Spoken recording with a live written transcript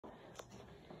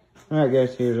Alright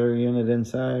guys, here's our unit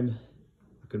inside.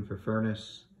 Looking for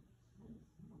furnace,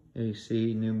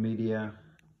 AC, new media,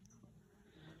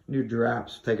 new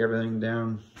drops, take everything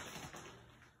down,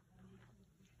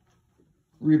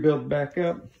 rebuild back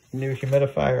up, new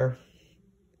humidifier.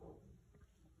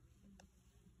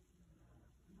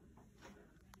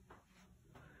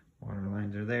 Water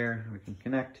lines are there, we can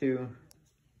connect to.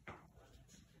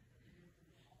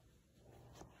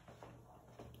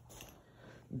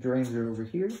 Drains are over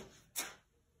here.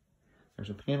 There's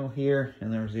a panel here,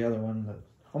 and there's the other one. The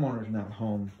homeowner's not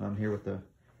home. I'm here with the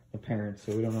parents,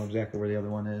 so we don't know exactly where the other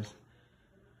one is.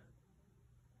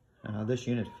 This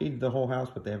unit feeds the whole house,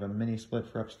 but they have a mini split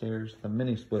for upstairs. The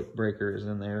mini split breaker is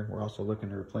in there. We're also looking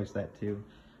to replace that too.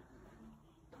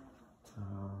 So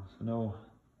no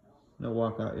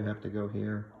walkout. You have to go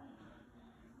here.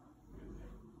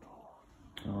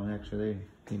 Oh, and actually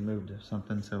he moved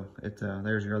something, so it's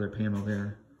there's your other panel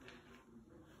there.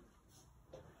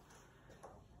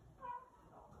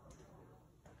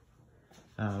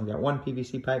 We've got one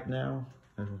PVC pipe now.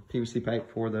 There's a PVC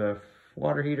pipe for the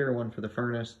water heater, one for the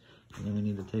furnace, and then we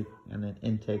need to take an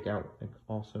intake out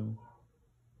also.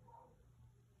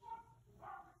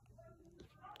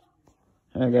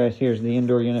 Alright guys, here's the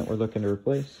indoor unit we're looking to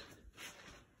replace.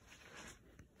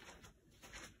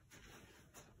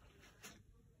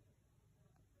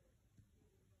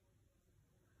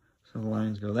 So the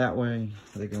lines go that way,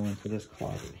 they go into this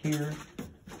closet here.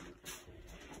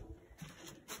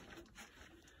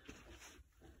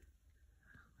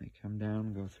 They come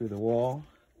down, go through the wall.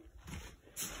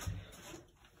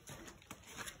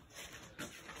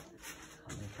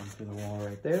 They come through the wall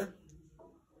right there.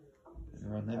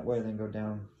 And run that way, then go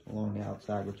down along the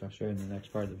outside, which I'll show you in the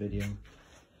next part of the video.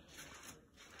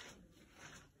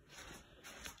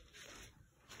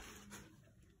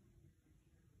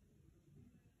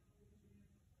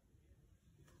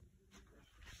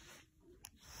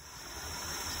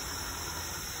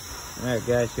 Alright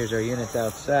guys, here's our units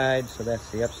outside. So that's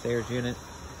the upstairs unit.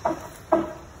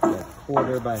 Got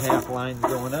quarter by half lines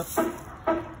going up.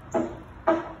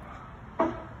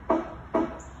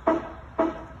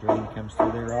 Drain comes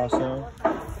through there also.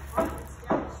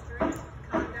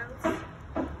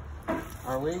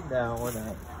 Are we? No, we're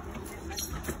not.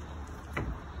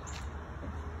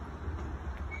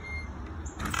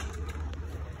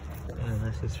 And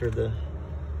this is for the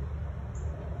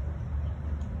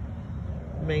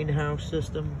main house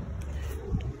system.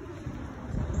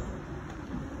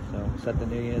 So set the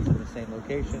new units in the same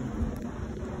location.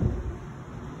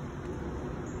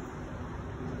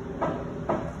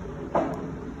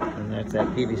 And that's that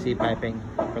PVC piping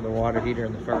for the water heater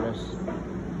and the furnace.